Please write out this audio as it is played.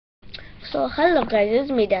So hello guys, it's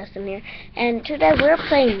me Dastun here, and today we're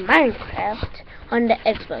playing Minecraft on the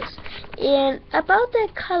Xbox. And about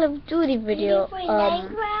that Call of Duty video, it was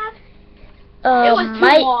too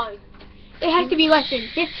long. It has to be less than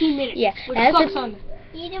 15 minutes. Yeah, it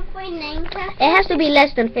has to be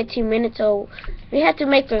less than 15 minutes, so we have to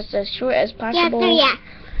make this as short as possible. Yeah.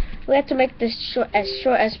 We have to make this short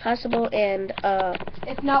as possible, and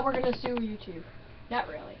if not, we're gonna sue YouTube. Not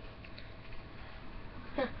really.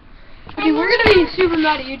 I mean, we're gonna be super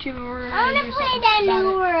mad at YouTube. And we're I wanna play that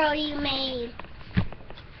new world you made.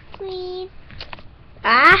 Please.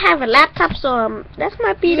 I have a laptop, so that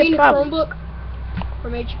might be the problem. You mean a Chromebook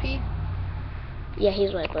from HP? Yeah,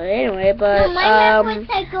 he's right. But anyway, but no, I'm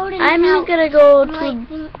gonna go to I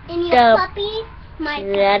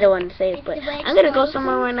don't want to say it, but I'm gonna go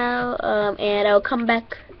somewhere right now, and I'll come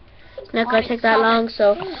back. It's not gonna take that long,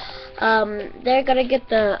 so they're gonna get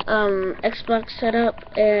the Xbox set up,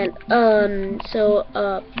 and so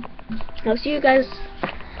I'll see you guys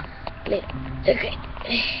later. Okay.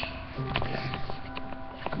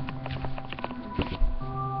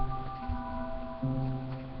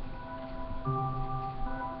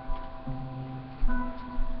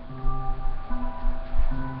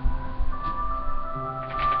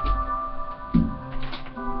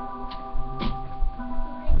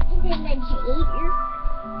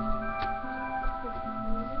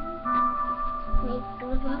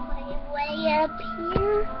 Way up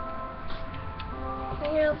here.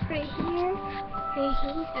 Right over here. Right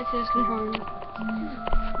here. Access control.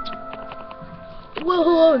 Well,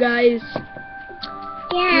 hello guys.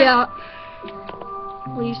 Yeah.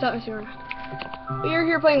 Will you stop messing around? We are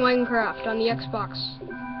here playing Minecraft on the Xbox.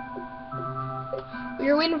 We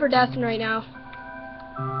are waiting for Dastun right now.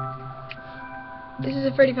 This is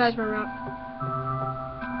a Freddy Fazbear route.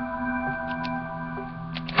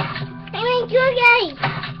 I mean, you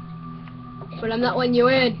guys. But I'm not letting you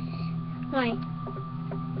in. Why?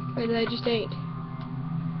 Where did I just ate?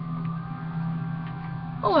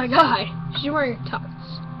 Oh my god! She's wearing tux.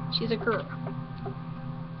 She's a girl.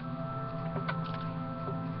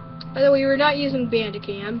 By the way, we're not using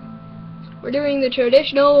Bandicam. We're doing the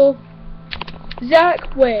traditional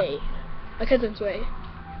Zach way. My cousin's way.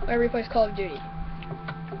 Where we play Call of Duty.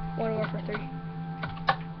 Modern Warfare 3.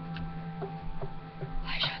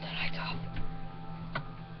 I shut the lights off.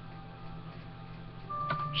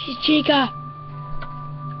 She's Chica.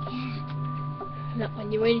 Not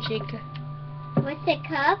when you in, Chica. What's the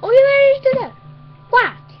cup? Oh, you managed to do that.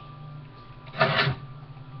 What?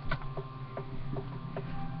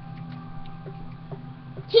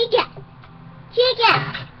 Chica. Chica.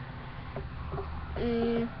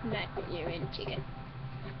 Not when you're in, Chica.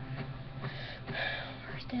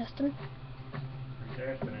 Where's Dastun?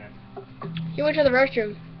 He went to the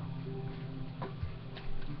restroom.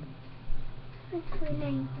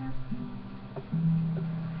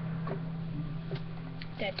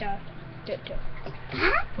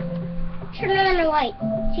 Turn on the light.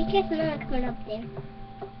 Chica's not coming up there.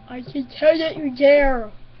 I can tell that you're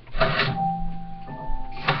there.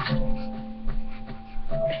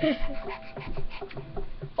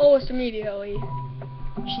 Almost immediately.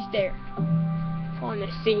 She's there. On the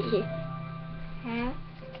scene. Huh?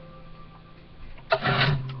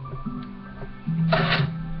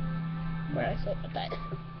 Where I saw that.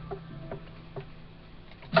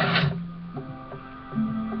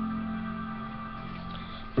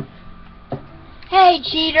 Hey,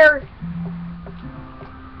 cheater!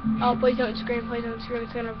 Oh, please don't scream, please don't scream.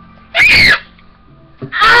 It's gonna.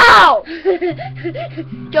 Ow!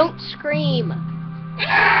 Don't scream.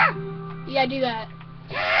 You gotta do that.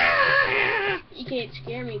 You can't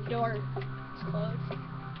scare me. The door is closed.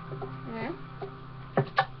 Huh?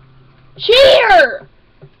 Cheater!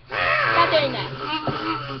 Stop doing that.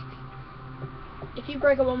 If you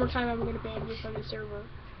break it one more time, I'm gonna ban you from the server.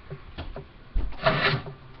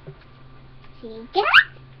 Chica.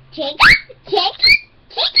 Chica. Chica.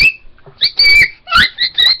 Chica.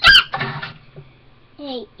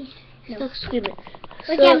 Hey. Stop screaming.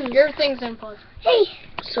 So, your thing's unplugged. Hey.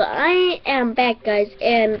 So I am back, guys,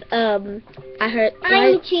 and I heard.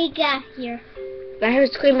 I'm Chica here. I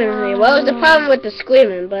heard screaming on me. What was the problem with the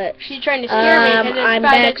screaming? But she's trying to scare me because I'm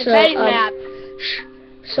back. It's a map.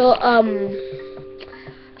 So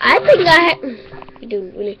I think I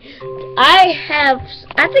don't really. I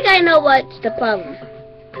think I know what's the problem.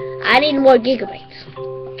 I need more gigabytes.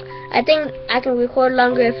 I think I can record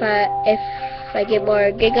longer if I get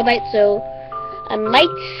more gigabytes. So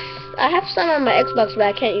I have some on my Xbox, but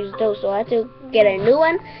I can't use those. So I have to get a new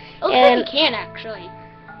one. And you can actually.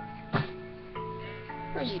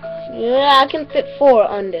 Yeah, I can fit 4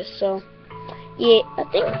 on this, so yeah, I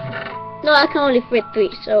think No, I can only fit 3.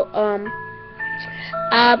 So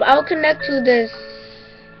I'll connect to this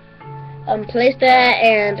place there,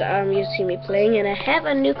 and you see me playing, and I have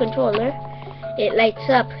a new controller. It lights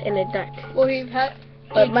up in the dark. Well, you've had.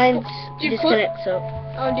 But mine's disconnect, so.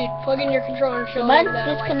 Oh, dude, plug in your controller and show Mine's them that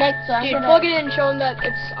disconnect, so I'm dude, gonna. plug it in and show them that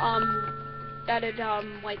it's that it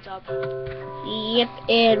lights up. Yep,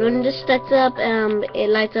 and when this starts up, it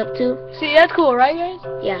lights up too. See, that's cool, right, guys?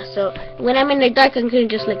 Yeah, so when I'm in the dark, I can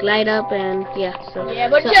just like light up, and yeah, so. Yeah,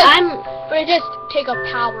 but so but it just take up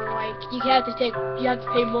power. Like you have to pay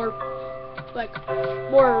more, like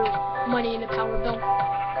more money in the power bill.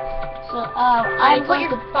 So I'm put going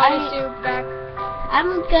your to body suit back.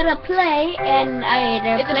 I'm gonna play, and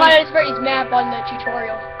It's a Five Nights at Freddy's map on the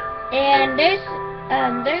tutorial. And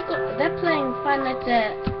they're playing Five Nights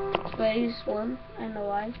at Freddy's 1. I know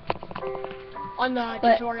why. On the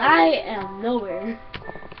But tutorial. I am nowhere.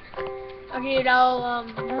 Okay, dude, I'll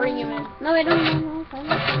bring you in. No, I don't know. Fine.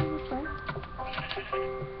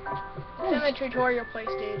 It's in the tutorial place,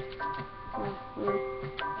 dude.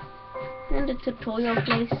 In the tutorial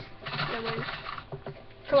place. Yeah, wait.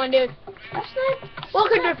 Come on, dude. That's not.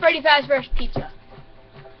 Welcome to Freddy Fast Fresh Pizza.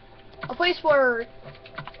 A place where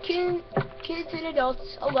kids and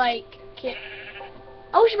adults alike can.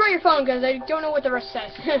 Oh, we should bring your phone because I don't know what the rest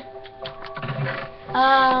says.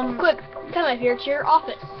 Quick, come up here to your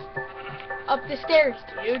office. Up the stairs,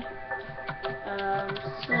 dude.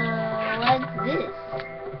 So what's this?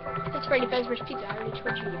 It's Freddy Fast Fresh Pizza. I already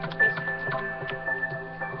told you the place.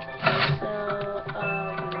 So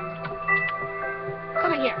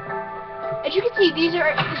Come in here. As you can see, this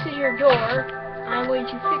is your door. I'm going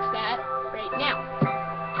to fix that right now.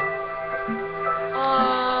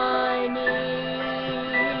 I need.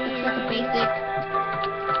 It's like a basic.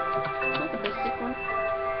 It's like a basic one.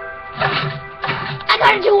 I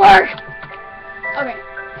got it to work. Okay.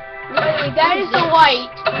 Wait, that is the light.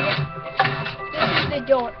 This is the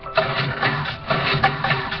door.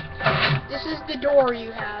 This is the door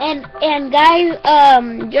you have. And guys,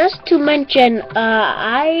 just to mention,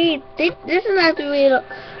 I think this is not the real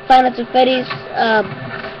Five Nights at Freddy's.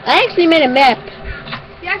 I actually made a map.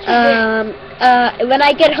 You actually did. When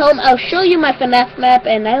I get home, I'll show you my Fnaf map,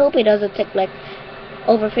 and I hope it doesn't take like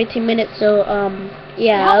over 15 minutes. So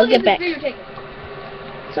yeah, How I'll long get does back. this video take?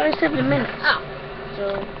 Sorry, 7 minutes. Oh,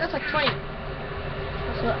 So that's like 20.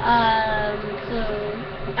 so I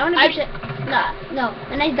wanna be no.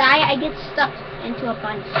 When I die, I get stuck into a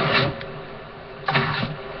bunch.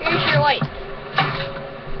 Here's your light.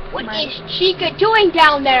 What is Chica doing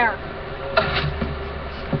down there?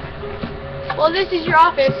 Well, this is your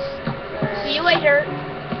office. See you later.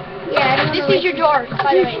 Yeah, I don't know. This is your door,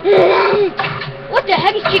 by the way. What the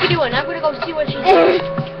heck is Chica doing? I'm gonna go see what she's doing.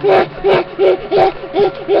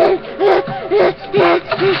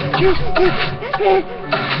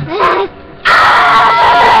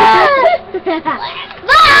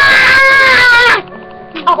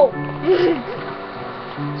 Oh!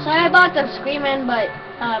 Sorry about the screaming, but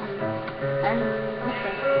what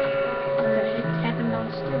the heck happened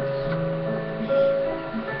downstairs?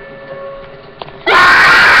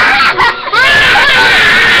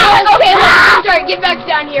 Okay, well, sorry, get back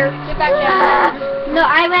down here. Get back down here. No,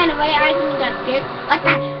 I ran away. I think got scared. What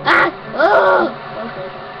the? Oh!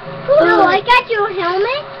 Oh, I got your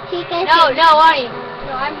helmet.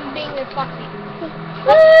 No, I'm being a foxy.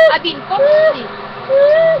 I'm being foxy.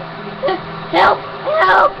 Help!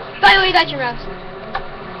 Help! By the way, that's your mouse.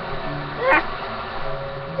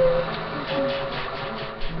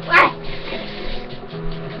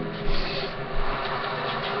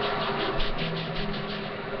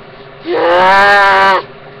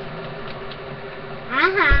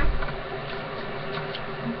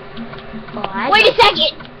 Wait a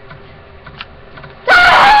second!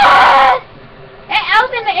 I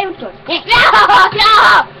was in the inventory. No!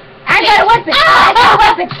 I got a weapon! I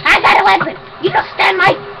got a weapon! You don't stand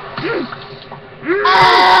my...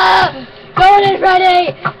 Golden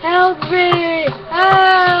Freddy! Help me!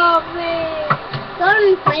 Help me!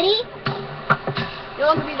 Golden Freddy? No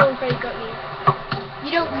one can be Golden Freddy but me.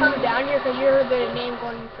 You don't come down here because you're the name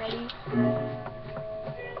Golden Freddy.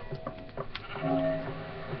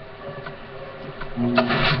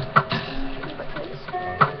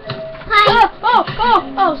 Hi.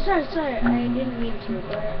 Oh, sorry. I didn't mean to,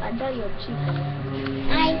 but I thought you were cheap.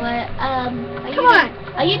 Hi. But, Come on!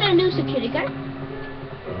 Are you the new security guard?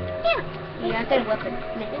 Yeah. Yeah, I got a weapon.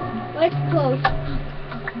 Let's close.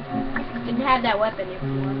 You can have that weapon if you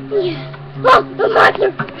want. Yeah. Oh, the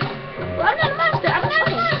monster! Well, I'm not a monster.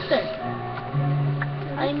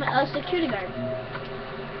 I'm a security guard.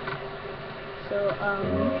 So,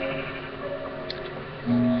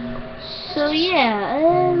 So yeah, I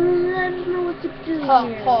don't know what to do here.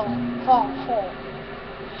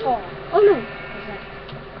 Oh no!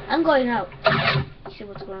 I'm going out. See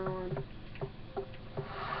what's going on.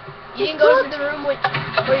 You didn't go to the room where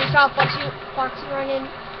you saw Foxy ran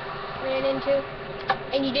into,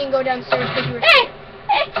 and you didn't go downstairs because you were. Hey,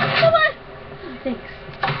 come on! Thanks.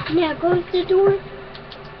 Now go to the door.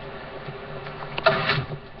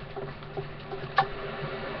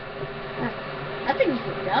 Nothing's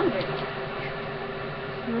down there.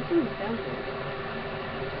 Nothing's down there.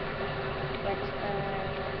 But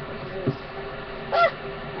what's this? Ah!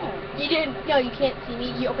 Oh. You didn't. No, you can't see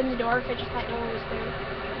me. You opened the door because you thought no one was there.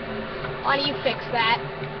 Why don't you fix that?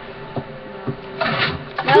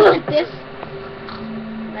 Now look at this.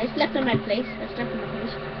 I slept in my place.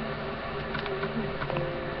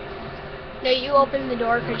 No, you opened the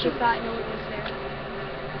door because you thought no one was there.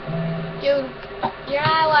 Dude, you're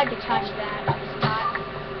not allowed to touch that. It's not.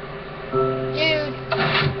 Dude.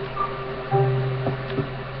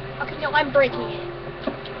 Okay, no, I'm breaking it.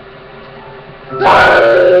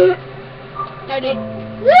 No, dude.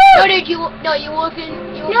 No, dude, you open.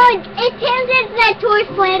 No, it turns into that toy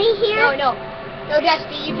Freddy here. No,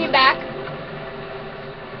 Dusty, you came back.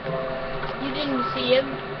 You didn't see him.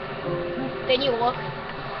 Then you look.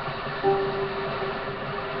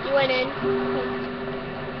 You went in.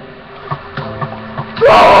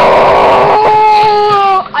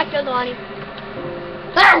 I killed Lonnie.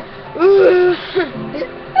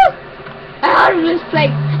 Out of this place.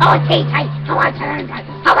 I want to inside. I want to inside.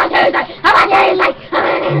 I want to inside. I want to inside.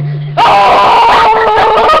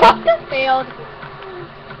 Failed.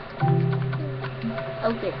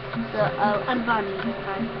 Okay, so I'm Bonnie.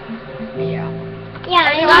 Yeah. Yeah,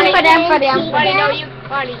 I'm Freddy.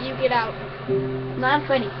 Bonnie, no, you get out. No, I'm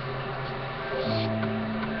Freddy.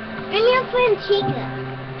 I'm your friend Chica.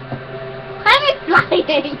 I'm flying.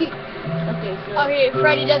 Okay, so. Okay,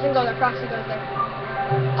 Freddy doesn't go there. Foxy goes there.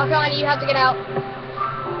 Okay, Lonnie, you have to get out.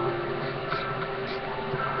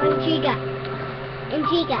 I'm Chica.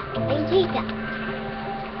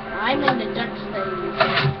 I'm in the Dutch stage.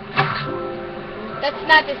 That's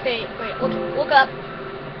not the state. Wait, look up.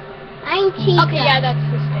 I'm Chica. Okay, yeah, that's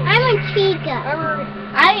the state. I'm a Chica.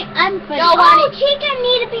 I'm Freddy. No, Oh, Chica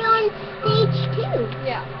need to be on stage 2.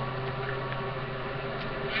 Yeah.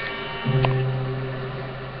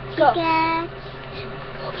 Chica.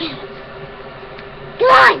 Come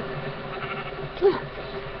on.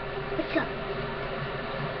 Let's go.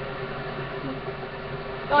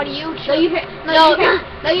 Lonnie, you So you heard?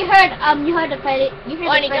 You heard the Freddy. You heard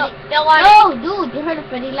Lonnie, the Freddy. no, Lonnie. No, dude, you heard the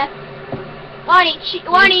Freddy left.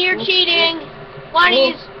 Lonnie, you're cheating.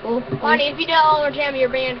 Lonnie, if you don't overjam, you're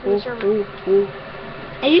banned from the server.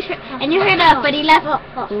 And you heard Freddy left.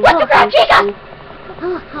 What the crap, Chica?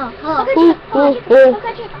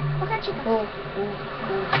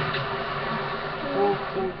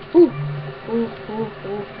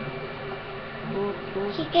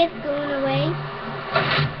 Chica's going away.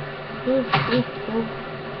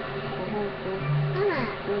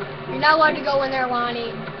 You're not allowed to go in there,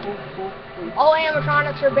 Lonnie. All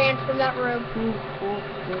animatronics are banned from that room.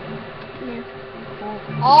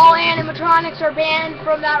 All animatronics are banned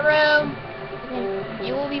from that room.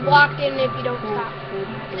 You will be blocked in if you don't stop.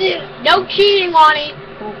 No cheating, Lonnie.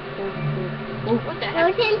 What the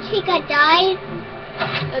heck? Wasn't Chica died?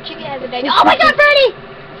 No, Chica has a day. Oh my God, Freddy!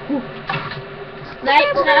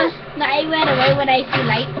 No, I ran away when I see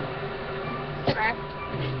light. Crap.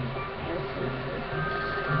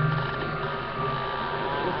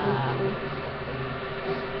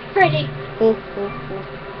 Freddy.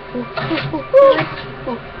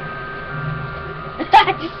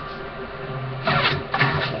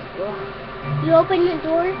 You open the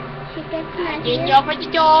door. Chica's not Didn't here. open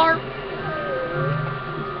the door.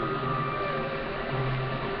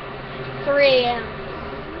 3 a.m.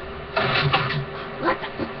 What the?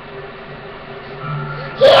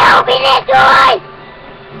 He opened the door!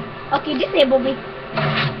 Okay, disable me.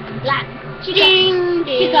 Ding, ding,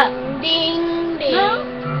 Chica. ding, ding. No?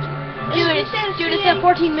 Dude, it said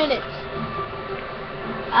 14 minutes.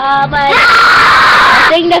 But I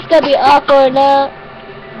think that's gonna be all for now.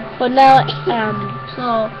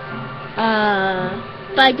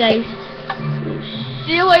 Bye guys.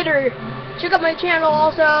 See you later. Check out my channel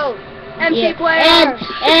also. Mcplayer.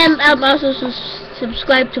 And also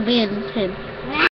subscribe to me and him.